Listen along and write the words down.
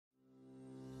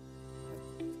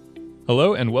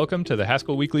Hello and welcome to the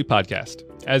Haskell Weekly Podcast.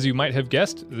 As you might have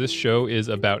guessed, this show is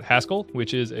about Haskell,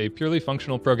 which is a purely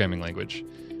functional programming language.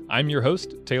 I'm your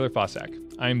host, Taylor Fausak.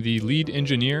 I'm the lead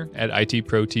engineer at IT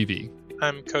Pro TV.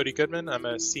 I'm Cody Goodman. I'm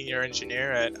a senior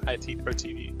engineer at IT Pro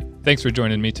TV. Thanks for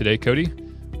joining me today, Cody.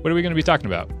 What are we going to be talking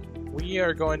about? We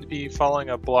are going to be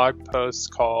following a blog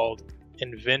post called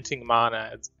Inventing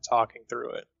Monads, talking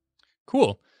through it.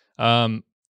 Cool.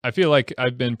 I feel like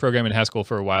I've been programming Haskell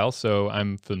for a while, so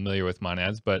I'm familiar with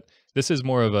Monads, but this is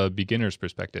more of a beginner's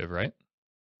perspective, right?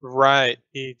 Right.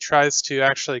 He tries to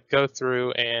actually go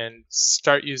through and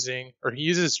start using, or he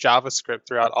uses JavaScript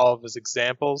throughout all of his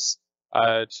examples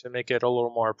to make it a little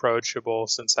more approachable,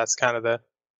 since that's kind of the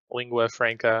lingua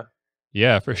franca.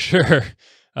 Yeah, for sure.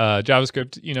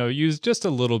 JavaScript, used just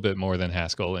a little bit more than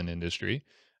Haskell in industry.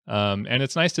 And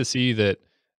it's nice to see that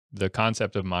the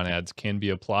concept of monads can be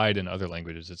applied in other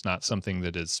languages. It's not something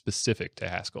that is specific to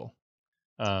Haskell.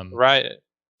 Right.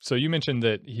 So you mentioned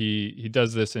that he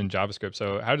does this in JavaScript.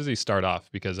 So how does he start off?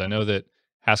 Because I know that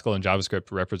Haskell and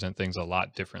JavaScript represent things a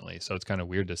lot differently. So it's kind of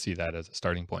weird to see that as a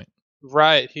starting point.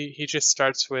 Right. He just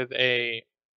starts with a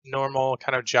normal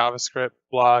kind of JavaScript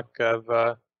block of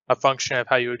a function of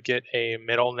how you would get a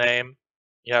middle name.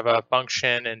 You have a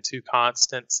function and two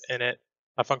constants in it,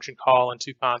 a function call and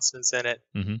two constants in it.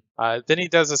 Mm-hmm. Then he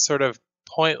does a sort of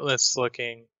pointless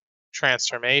looking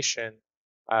transformation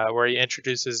where he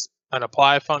introduces an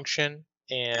apply function,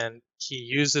 and he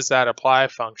uses that apply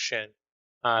function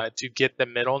to get the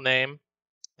middle name,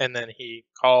 and then he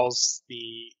calls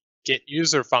the get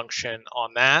user function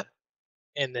on that,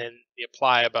 and then the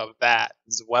apply above that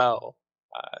as well.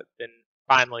 Then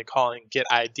finally calling get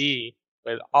ID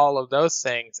with all of those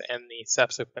things and the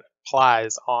subsequent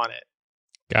applies on it.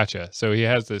 Gotcha. So he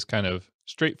has this kind of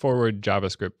straightforward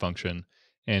JavaScript function,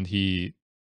 and he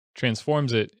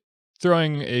transforms it,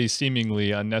 throwing a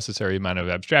seemingly unnecessary amount of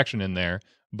abstraction in there,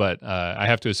 but I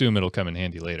have to assume it'll come in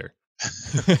handy later.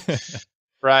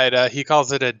 Right. He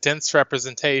calls it a dense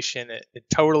representation. It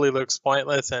totally looks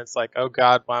pointless, and it's like, oh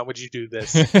God, why would you do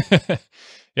this?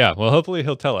 Yeah, well, hopefully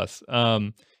he'll tell us.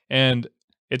 And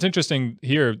it's interesting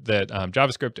here that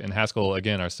JavaScript and Haskell,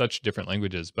 again, are such different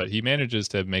languages, but he manages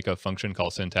to make a function call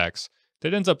syntax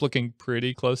that ends up looking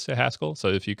pretty close to Haskell. So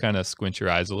if you kind of squint your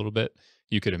eyes a little bit,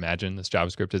 you could imagine this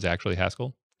JavaScript is actually Haskell,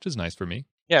 which is nice for me.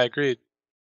 Yeah, agreed.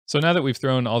 So now that we've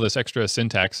thrown all this extra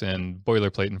syntax and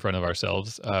boilerplate in front of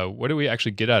ourselves, what do we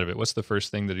actually get out of it? What's the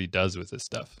first thing that he does with this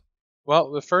stuff?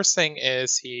 Well, the first thing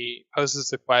is he poses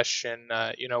the question,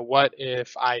 what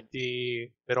if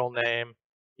ID, middle name,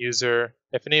 user,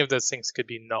 if any of those things could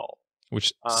be null?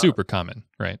 Which super common,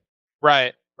 right?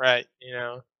 Right.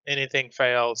 Anything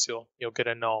fails, you'll get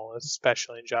a null,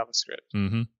 especially in JavaScript.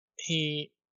 Mm-hmm.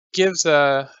 He gives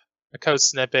a code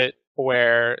snippet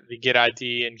where the get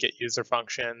ID and get user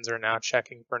functions are now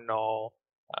checking for null.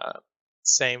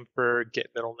 Same for get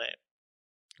middle name.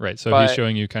 Right. So he's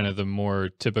showing you kind of the more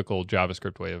typical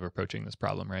JavaScript way of approaching this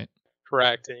problem, right?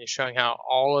 Correct. And he's showing how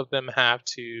all of them have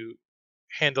to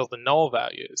handle the null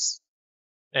values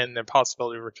and the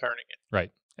possibility of returning it.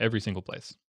 Right. Every single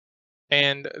place.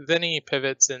 And then he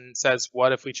pivots and says,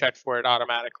 what if we check for it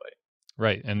automatically?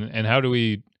 Right. And how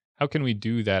can we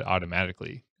do that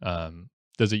automatically?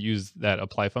 Does it use that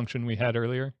apply function we had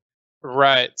earlier?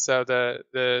 Right. So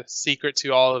the secret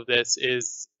to all of this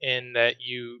is in that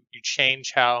you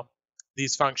change how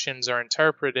these functions are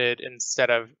interpreted instead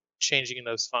of changing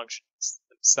those functions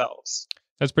themselves.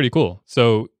 That's pretty cool.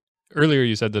 So earlier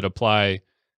you said that apply,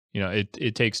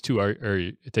 it takes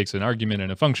it takes an argument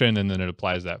and a function, and then it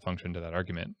applies that function to that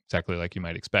argument, exactly like you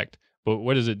might expect. But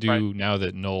what does it do now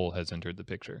that null has entered the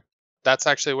picture? That's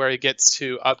actually where he gets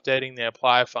to updating the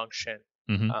apply function,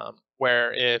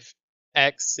 where if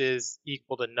x is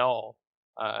equal to null,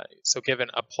 so given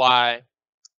apply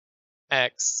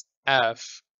x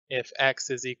f, if x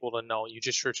is equal to null, you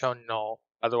just return null.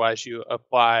 Otherwise, you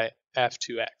apply f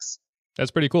to x.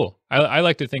 That's pretty cool. I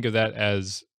like to think of that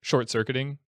as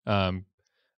short-circuiting,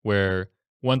 where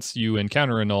once you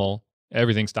encounter a null,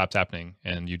 everything stops happening,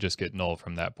 and you just get null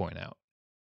from that point out.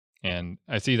 And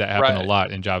I see that happen a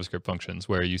lot in JavaScript functions,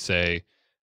 where you say,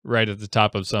 right at the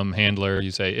top of some handler,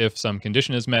 you say, if some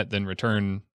condition is met, then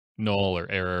return null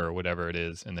or error or whatever it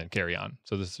is, and then carry on.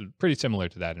 So this is pretty similar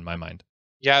to that in my mind.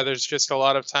 Yeah, there's just a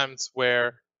lot of times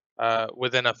where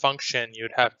within a function,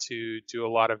 you'd have to do a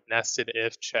lot of nested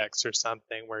if checks or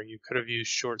something where you could have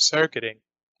used short circuiting.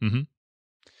 Mm-hmm.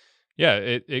 Yeah,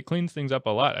 it cleans things up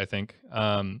a lot, I think.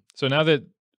 So now that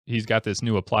he's got this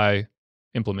new apply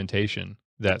implementation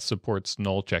that supports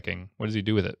null checking, what does he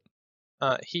do with it?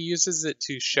 He uses it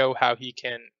to show how he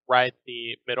can write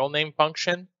the middle name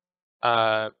function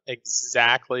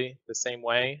exactly the same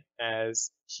way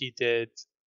as he did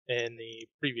in the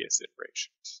previous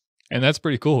iteration. And that's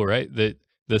pretty cool, right? That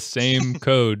the same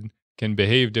code can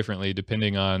behave differently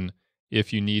depending on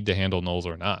if you need to handle nulls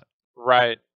or not.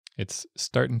 Right. It's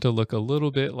starting to look a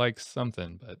little bit like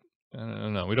something, but I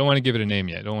don't know. We don't want to give it a name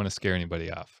yet. Don't want to scare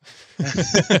anybody off.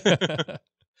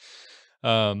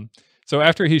 um, so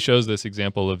after he shows this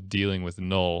example of dealing with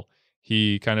null,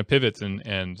 he kind of pivots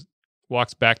and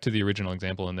walks back to the original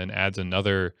example and then adds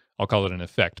another, I'll call it an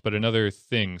effect, but another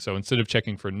thing. So instead of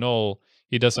checking for null,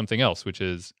 he does something else, which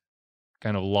is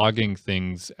kind of logging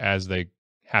things as they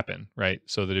happen, right?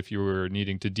 So that if you were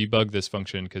needing to debug this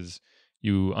function because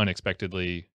you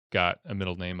unexpectedly got a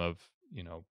middle name of,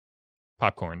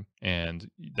 popcorn, and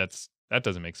that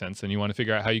doesn't make sense, and you want to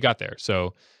figure out how you got there.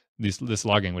 So this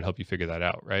logging would help you figure that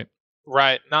out, right?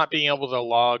 Right. Not being able to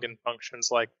log in functions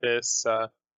like this.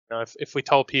 If we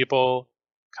told people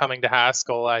coming to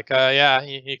Haskell, like, yeah,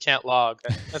 you can't log,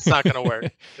 that's not going to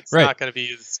work. It's Right. not going to be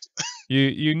used.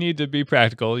 You need to be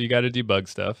practical. You got to debug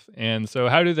stuff. And so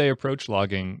how do they approach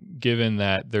logging given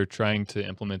that they're trying to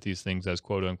implement these things as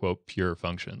quote unquote pure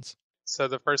functions? So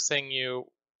the first thing you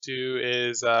do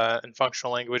is, in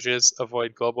functional languages,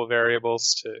 avoid global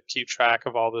variables to keep track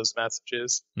of all those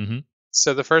messages. Mm-hmm.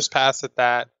 So the first pass at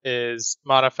that is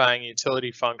modifying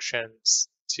utility functions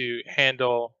to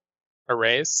handle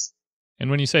arrays. And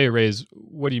when you say arrays,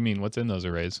 what do you mean? What's in those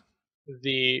arrays?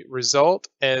 The result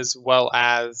as well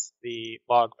as the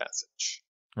log message.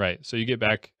 Right. So you get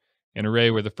back an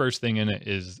array where the first thing in it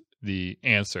is the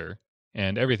answer,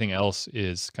 and everything else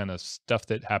is kind of stuff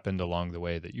that happened along the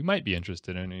way that you might be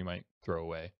interested in or you might throw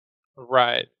away.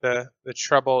 Right. The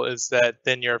trouble is that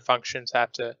then your functions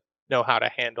have to know how to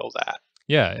handle that.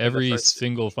 Yeah, In the every first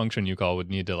single function you call would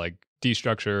need to like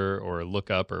destructure or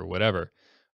look up or whatever.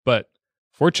 But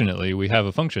fortunately, we have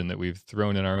a function that we've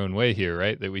thrown in our own way here,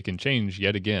 right? That we can change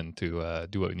yet again to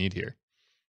do what we need here.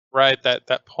 Right,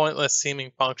 that pointless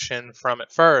seeming function from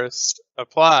at first,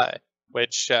 apply,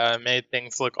 which made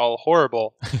things look all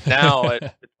horrible. Now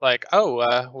it's like,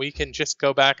 oh, we can just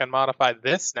go back and modify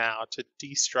this now to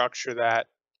destructure that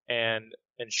and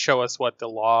show us what the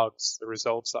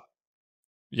results are.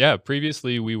 Yeah,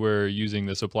 previously we were using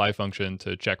the supply function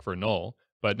to check for null,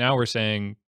 but now we're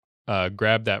saying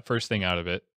grab that first thing out of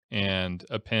it and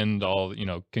append all,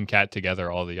 concat together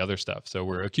all the other stuff. So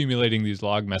we're accumulating these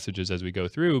log messages as we go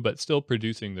through, but still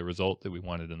producing the result that we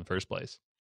wanted in the first place.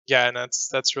 Yeah, and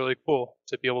that's really cool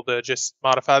to be able to just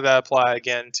modify that apply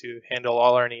again to handle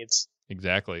all our needs.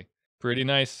 Exactly. Pretty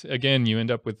nice. Again, you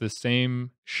end up with the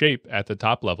same shape at the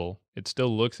top level. It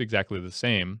still looks exactly the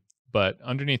same, but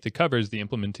underneath the covers, the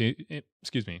implementation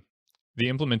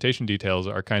details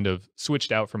are kind of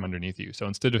switched out from underneath you. So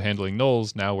instead of handling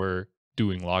nulls, now we're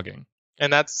doing logging.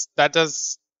 And that's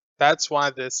why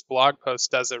this blog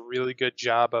post does a really good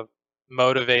job of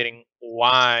motivating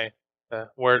why the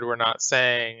word we're not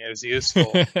saying is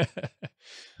useful.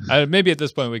 Maybe at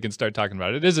this point we can start talking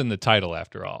about it. It is in the title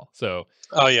after all. So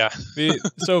Oh yeah.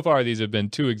 so far these have been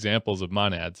two examples of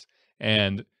monads,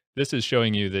 and this is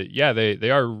showing you that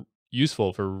they are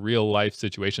useful for real life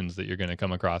situations that you're going to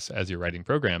come across as you're writing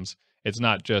programs. It's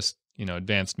not just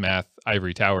advanced math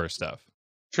ivory tower stuff.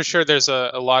 For sure, there's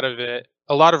a lot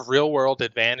of real world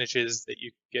advantages that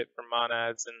you can get from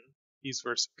monads, and these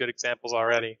were some good examples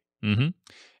already. Mm-hmm.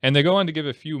 And they go on to give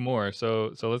a few more.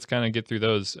 So let's kind of get through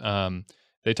those.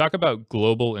 They talk about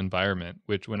global environment,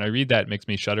 which when I read that makes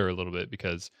me shudder a little bit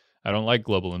because I don't like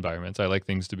global environments. I like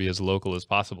things to be as local as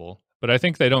possible. But I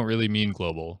think they don't really mean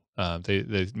global.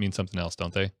 They mean something else,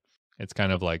 don't they? It's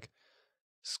kind of like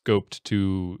scoped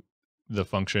to the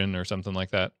function or something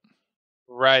like that.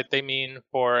 Right. They mean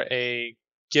for a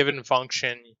given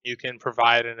function, you can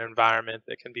provide an environment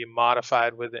that can be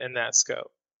modified within that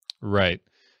scope. Right.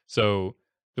 So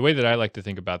the way that I like to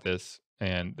think about this,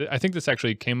 and I think this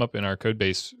actually came up in our code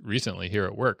base recently here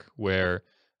at work, where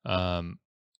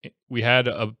we had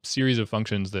a series of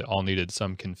functions that all needed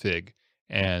some config,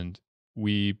 and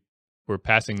we were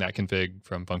passing that config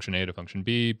from function A to function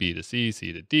B, B to C,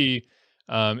 C to D,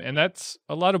 and that's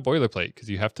a lot of boilerplate because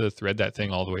you have to thread that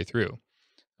thing all the way through.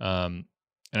 And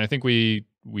I think we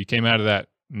came out of that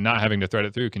not having to thread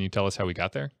it through. Can you tell us how we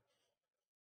got there?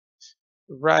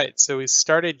 Right. So we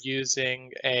started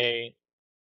using a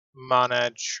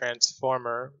monad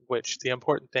transformer, which the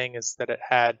important thing is that it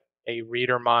had a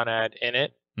reader monad in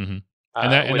it. Mm-hmm.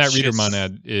 And that reader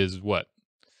monad is what?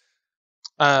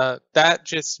 That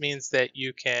just means that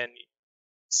you can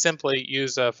simply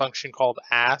use a function called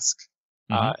ask,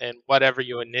 and whatever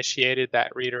you initiated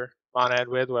that reader monad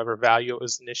with, whatever value it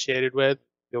was initiated with,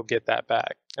 you'll get that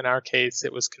back. In our case,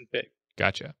 it was config.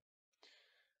 Gotcha.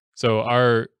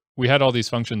 So we had all these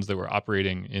functions that were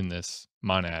operating in this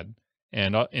monad,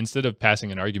 and instead of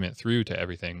passing an argument through to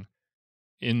everything,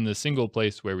 in the single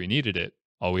place where we needed it,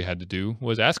 all we had to do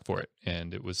was ask for it,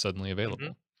 and it was suddenly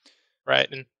available. Right.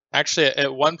 And actually,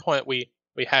 at one point, we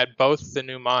had both the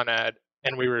new monad,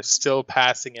 and we were still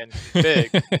passing in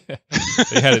config.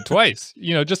 They had it twice,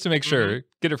 just to make sure.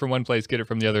 Get it from one place, get it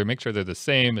from the other, make sure they're the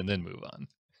same, and then move on.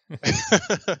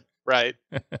 Right.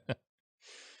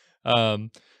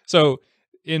 So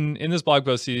in this blog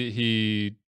post,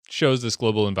 he shows this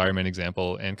global environment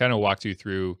example and kind of walks you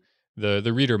through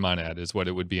the reader monad is what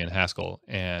it would be in Haskell,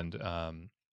 and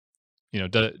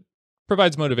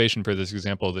provides motivation for this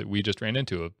example that we just ran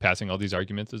into of passing all these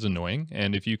arguments is annoying,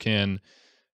 and if you can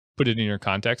put it in your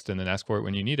context and then ask for it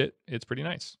when you need it, it's pretty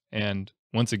nice. And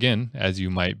once again, as you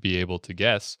might be able to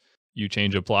guess, you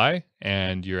change apply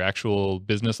and your actual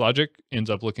business logic ends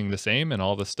up looking the same, and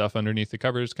all the stuff underneath the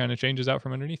covers kind of changes out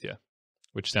from underneath you,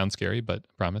 which sounds scary, but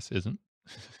I promise isn't.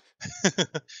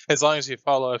 As long as you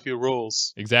follow a few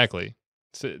rules. Exactly.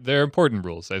 So they're important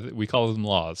rules. We call them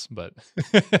laws, but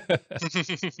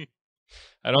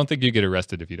I don't think you get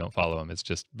arrested if you don't follow them. It's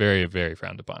just very, very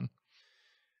frowned upon.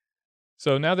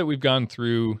 So now that we've gone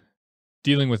through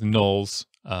dealing with nulls,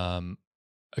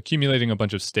 accumulating a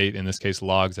bunch of state, in this case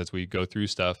logs, as we go through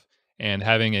stuff, and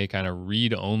having a kind of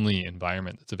read-only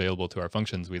environment that's available to our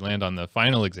functions, we land on the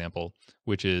final example,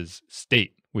 which is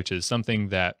state, which is something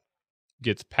that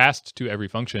gets passed to every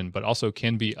function, but also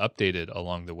can be updated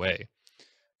along the way.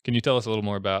 Can you tell us a little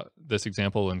more about this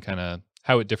example and kind of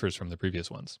how it differs from the previous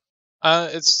ones?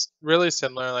 It's really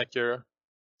similar, like you're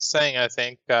saying, I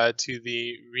think, to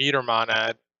the reader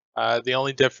monad. The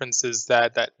only difference is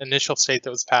that that initial state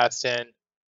that was passed in,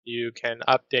 you can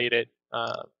update it,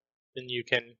 and you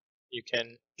can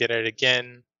get it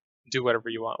again, do whatever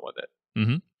you want with it.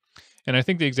 Mm-hmm. And I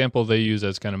think the example they use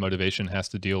as kind of motivation has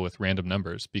to deal with random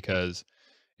numbers, because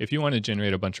if you want to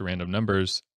generate a bunch of random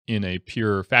numbers in a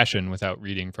pure fashion without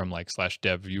reading from like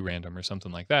 /dev view random or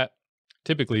something like that,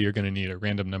 typically you're going to need a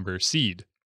random number seed.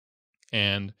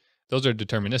 And those are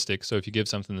deterministic. So if you give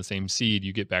something the same seed,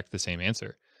 you get back the same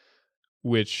answer,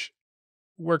 which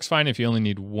works fine if you only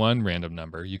need one random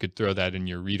number. You could throw that in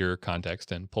your reader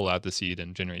context and pull out the seed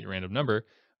and generate your random number.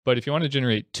 But if you want to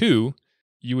generate two,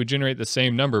 you would generate the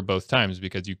same number both times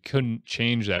because you couldn't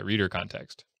change that reader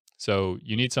context. So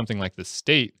you need something like the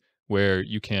state where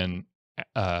you can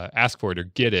ask for it or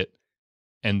get it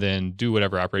and then do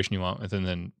whatever operation you want and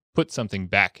then put something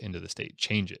back into the state,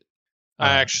 change it.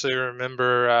 I actually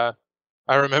remember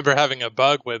having a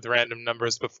bug with random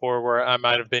numbers before where I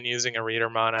might have been using a reader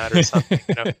monad or something,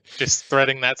 just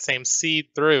threading that same seed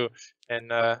through.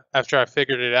 And after I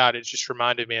figured it out, it just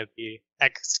reminded me of the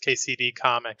XKCD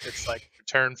comic. It's like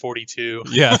return 42.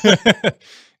 Yeah.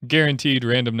 Guaranteed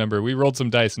random number. We rolled some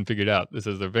dice and figured out this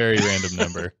is a very random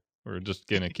number. We're just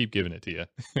going to keep giving it to you.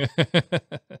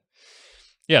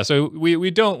 Yeah, so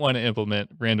we don't want to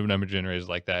implement random number generators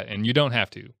like that, and you don't have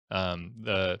to.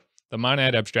 The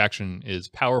monad abstraction is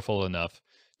powerful enough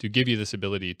to give you this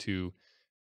ability to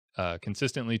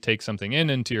consistently take something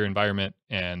into your environment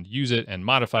and use it and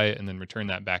modify it and then return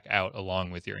that back out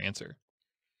along with your answer.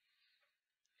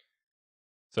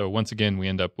 So once again, we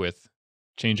end up with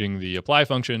changing the apply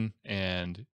function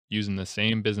and using the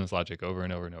same business logic over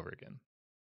and over and over again.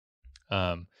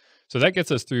 So that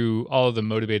gets us through all of the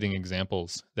motivating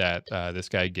examples that this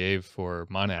guy gave for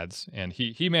monads. And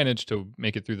he managed to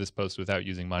make it through this post without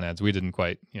using monads. We didn't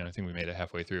quite, I think we made it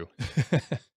halfway through.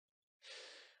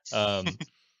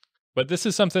 But this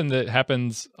is something that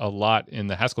happens a lot in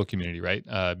the Haskell community, right?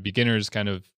 Beginners kind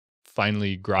of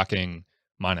finally grokking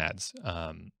monads.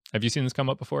 Have you seen this come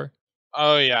up before?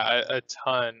 Oh, yeah, a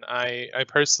ton. I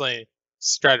personally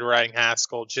started writing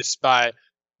Haskell just by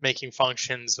making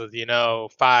functions with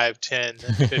 5, 10,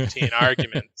 15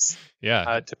 arguments.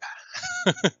 Yeah.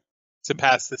 To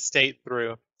pass the state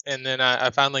through. And then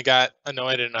I finally got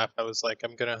annoyed enough. I was like,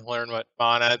 I'm gonna learn what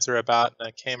monads are about, and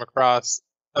I came across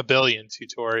a billion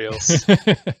tutorials.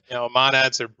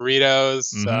 Monads are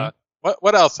burritos. Mm-hmm.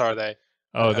 What else are they?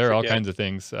 Oh, there are all kinds of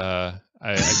things.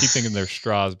 I keep thinking they're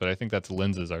straws, but I think that's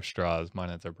lenses are straws.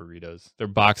 Monads are burritos. They're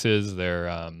boxes.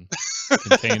 They're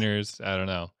containers. I don't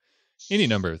know. Any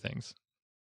number of things.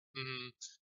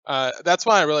 That's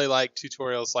why I really like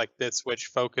tutorials like this, which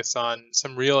focus on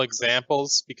some real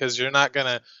examples, because you're not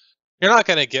gonna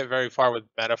get very far with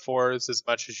metaphors as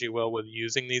much as you will with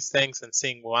using these things and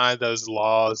seeing why those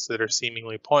laws that are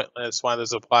seemingly pointless, why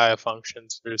those apply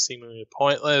functions that are seemingly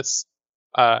pointless,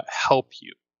 help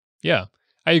you. Yeah,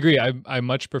 I agree. I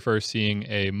much prefer seeing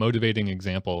a motivating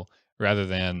example rather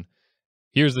than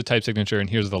here's the type signature and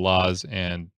here's the laws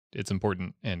and it's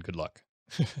important and good luck.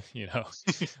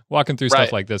 Walking through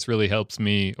stuff like this really helps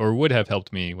me, or would have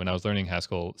helped me when I was learning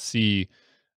Haskell, see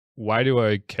why do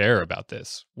I care about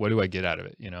this? What do I get out of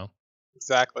it?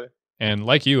 Exactly. And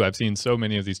like you, I've seen so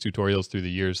many of these tutorials through the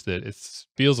years that it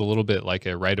feels a little bit like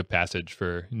a rite of passage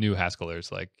for new Haskellers.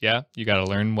 Like, yeah, you got to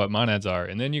learn what monads are,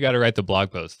 and then you got to write the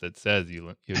blog post that says you've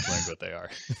learned what they are.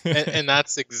 and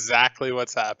that's exactly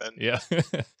what's happened. Yeah.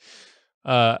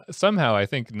 Somehow, I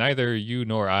think neither you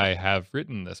nor I have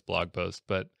written this blog post,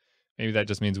 but maybe that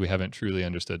just means we haven't truly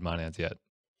understood monads yet.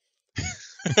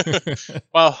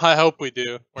 Well, I hope we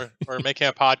do. We're making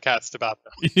a podcast about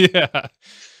them. Yeah.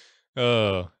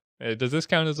 Oh, does this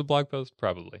count as a blog post?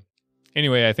 Probably.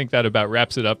 Anyway, I think that about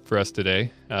wraps it up for us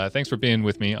today. Thanks for being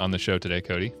with me on the show today,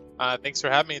 Cody. Thanks for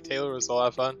having me, Taylor. It was a lot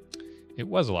of fun. It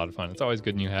was a lot of fun. It's always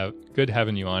good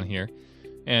having you on here.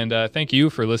 And thank you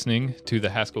for listening to the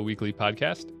Haskell Weekly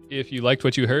podcast. If you liked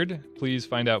what you heard, please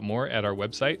find out more at our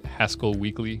website,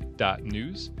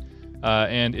 haskellweekly.news.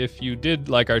 And if you did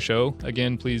like our show,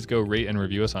 again, please go rate and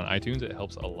review us on iTunes. It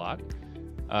helps a lot.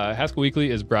 Haskell Weekly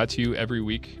is brought to you every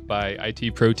week by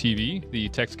IT Pro TV, the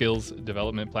tech skills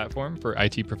development platform for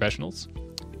IT professionals,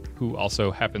 who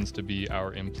also happens to be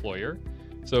our employer.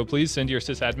 So please send your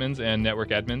sysadmins and network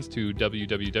admins to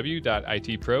www.itpro.tv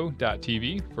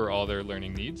for all their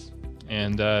learning needs.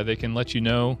 And they can let you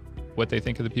know what they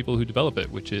think of the people who develop it,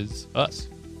 which is us.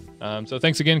 So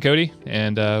thanks again, Cody,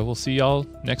 and we'll see y'all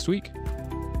next week.